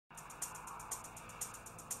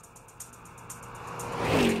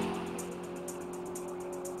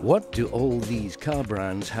What do all these car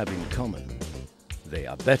brands have in common? They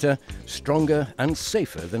are better, stronger and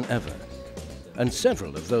safer than ever. And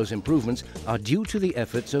several of those improvements are due to the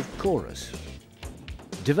efforts of Chorus.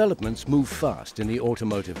 Developments move fast in the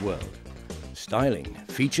automotive world. Styling,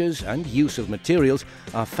 features and use of materials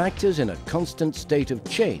are factors in a constant state of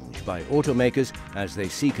change by automakers as they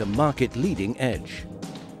seek a market-leading edge.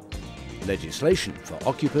 Legislation for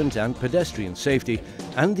occupant and pedestrian safety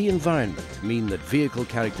and the environment mean that vehicle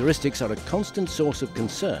characteristics are a constant source of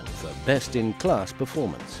concern for best-in-class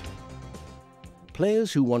performance.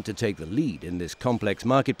 Players who want to take the lead in this complex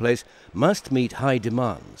marketplace must meet high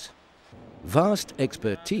demands. Vast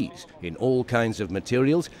expertise in all kinds of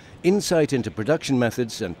materials, insight into production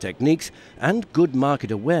methods and techniques, and good market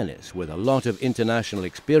awareness with a lot of international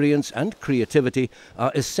experience and creativity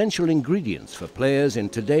are essential ingredients for players in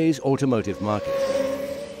today's automotive market.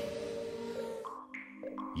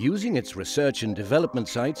 Using its research and development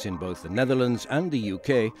sites in both the Netherlands and the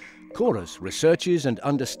UK, Chorus researches and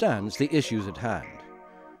understands the issues at hand.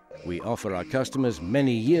 We offer our customers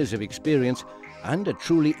many years of experience and a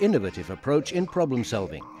truly innovative approach in problem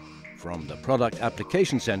solving, from the Product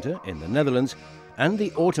Application Centre in the Netherlands and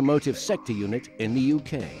the Automotive Sector Unit in the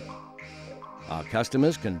UK. Our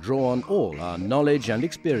customers can draw on all our knowledge and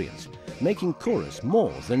experience, making Chorus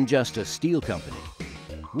more than just a steel company.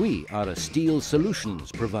 We are a steel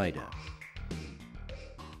solutions provider.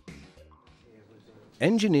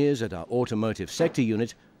 Engineers at our Automotive Sector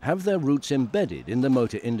Unit have their roots embedded in the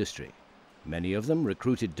motor industry. Many of them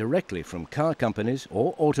recruited directly from car companies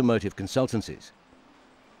or automotive consultancies.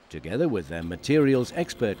 Together with their materials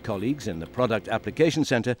expert colleagues in the Product Application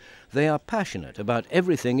Centre, they are passionate about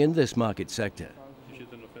everything in this market sector.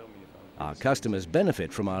 Our customers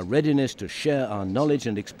benefit from our readiness to share our knowledge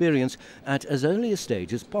and experience at as early a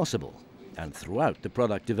stage as possible and throughout the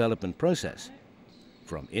product development process.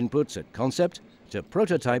 From inputs at concept, to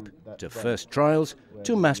prototype, to first trials,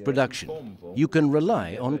 to mass production, you can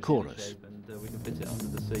rely on Chorus.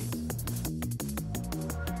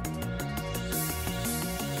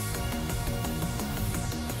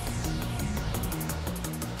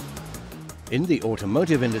 In the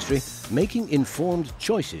automotive industry, making informed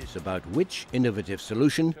choices about which innovative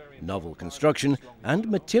solution, novel construction and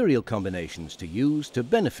material combinations to use to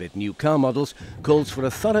benefit new car models calls for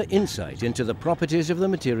a thorough insight into the properties of the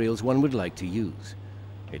materials one would like to use.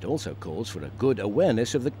 It also calls for a good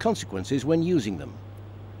awareness of the consequences when using them.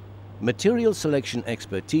 Material selection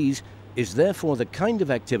expertise is therefore the kind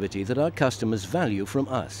of activity that our customers value from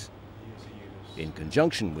us. In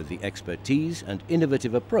conjunction with the expertise and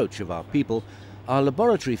innovative approach of our people, our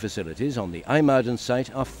laboratory facilities on the IJmuiden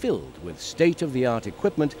site are filled with state-of-the-art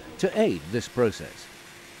equipment to aid this process.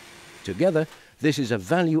 Together, this is a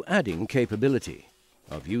value-adding capability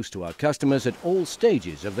of use to our customers at all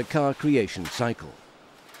stages of the car creation cycle.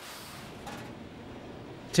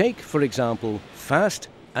 Take, for example, Fast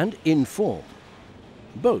and Inform,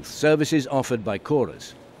 both services offered by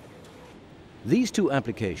Chorus. These two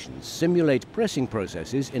applications simulate pressing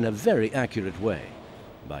processes in a very accurate way.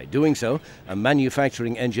 By doing so, a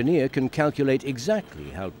manufacturing engineer can calculate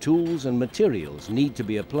exactly how tools and materials need to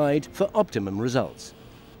be applied for optimum results.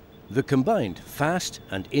 The combined Fast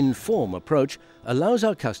and Inform approach allows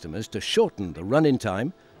our customers to shorten the run-in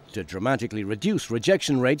time, to dramatically reduce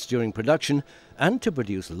rejection rates during production, and to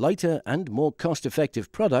produce lighter and more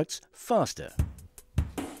cost-effective products faster.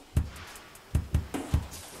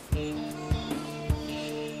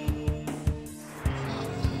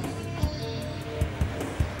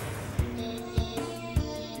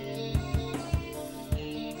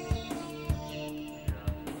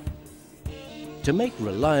 To make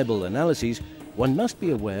reliable analyses, one must be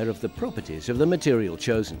aware of the properties of the material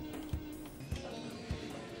chosen.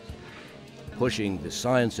 Pushing the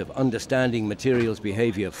science of understanding materials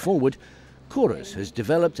behavior forward, Chorus has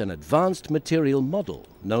developed an advanced material model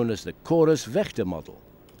known as the Chorus Vector model.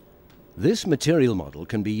 This material model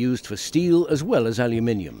can be used for steel as well as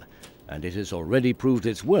aluminium, and it has already proved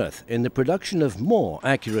its worth in the production of more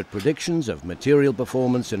accurate predictions of material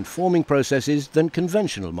performance and forming processes than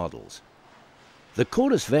conventional models. The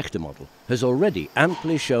Chorus Vector model has already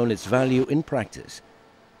amply shown its value in practice.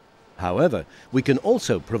 However, we can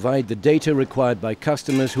also provide the data required by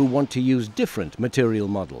customers who want to use different material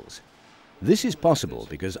models. This is possible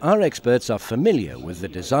because our experts are familiar with the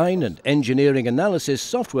design and engineering analysis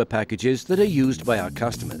software packages that are used by our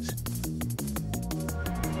customers.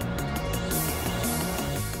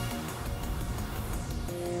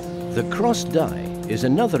 The cross die is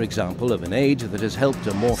another example of an aid that has helped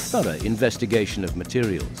a more thorough investigation of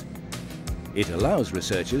materials. It allows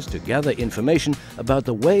researchers to gather information about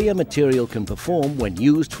the way a material can perform when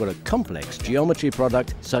used for a complex geometry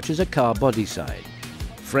product such as a car body side.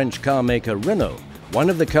 French car maker Renault, one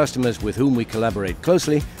of the customers with whom we collaborate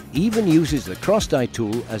closely, even uses the cross-die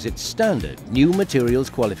tool as its standard new materials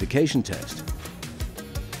qualification test.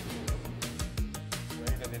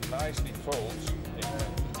 And it nicely folds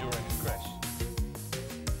during a crash.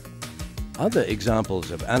 Other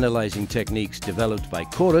examples of analyzing techniques developed by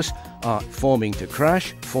Chorus are forming to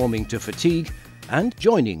crash, forming to fatigue, and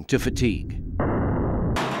joining to fatigue.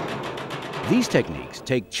 These techniques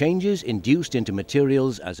take changes induced into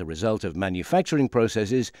materials as a result of manufacturing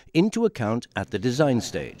processes into account at the design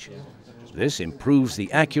stage. This improves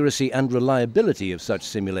the accuracy and reliability of such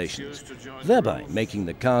simulations, thereby making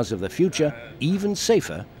the cars of the future even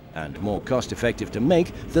safer and more cost-effective to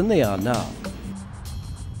make than they are now.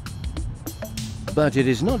 But it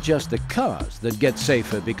is not just the cars that get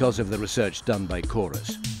safer because of the research done by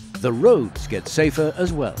Chorus. The roads get safer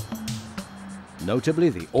as well. Notably,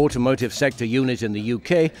 the automotive sector unit in the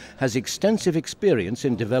UK has extensive experience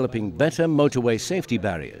in developing better motorway safety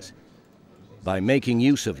barriers. By making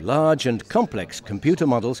use of large and complex computer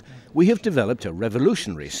models, we have developed a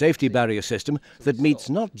revolutionary safety barrier system that meets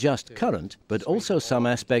not just current, but also some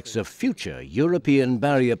aspects of future European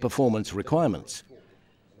barrier performance requirements.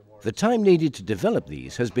 The time needed to develop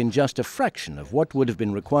these has been just a fraction of what would have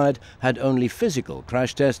been required had only physical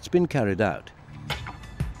crash tests been carried out.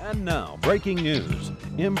 And now, breaking news.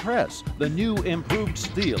 Impress, the new improved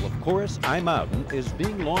steel of Chorus I-Mountain, is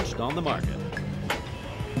being launched on the market.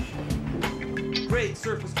 Great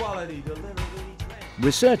surface quality delivery.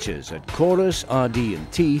 Researchers at Chorus,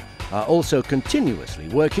 RD&T are also continuously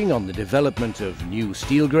working on the development of new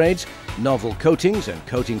steel grades, novel coatings and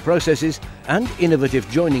coating processes, and innovative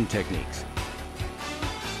joining techniques.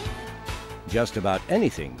 Just about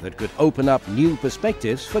anything that could open up new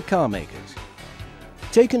perspectives for car makers.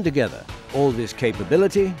 Taken together, all this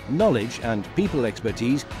capability, knowledge and people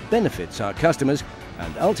expertise benefits our customers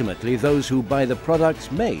and ultimately those who buy the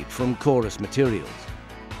products made from Chorus materials.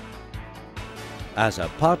 As a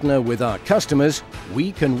partner with our customers,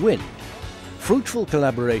 we can win. Fruitful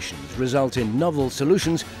collaborations result in novel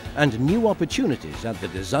solutions and new opportunities at the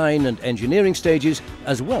design and engineering stages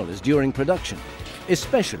as well as during production,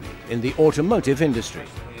 especially in the automotive industry.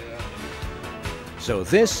 So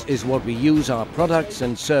this is what we use our products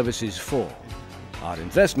and services for. Our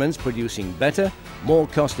investments producing better, more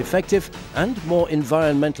cost-effective and more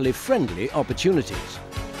environmentally friendly opportunities.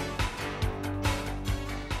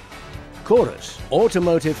 Chorus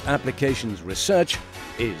Automotive Applications Research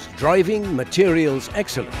is driving materials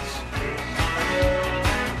excellence.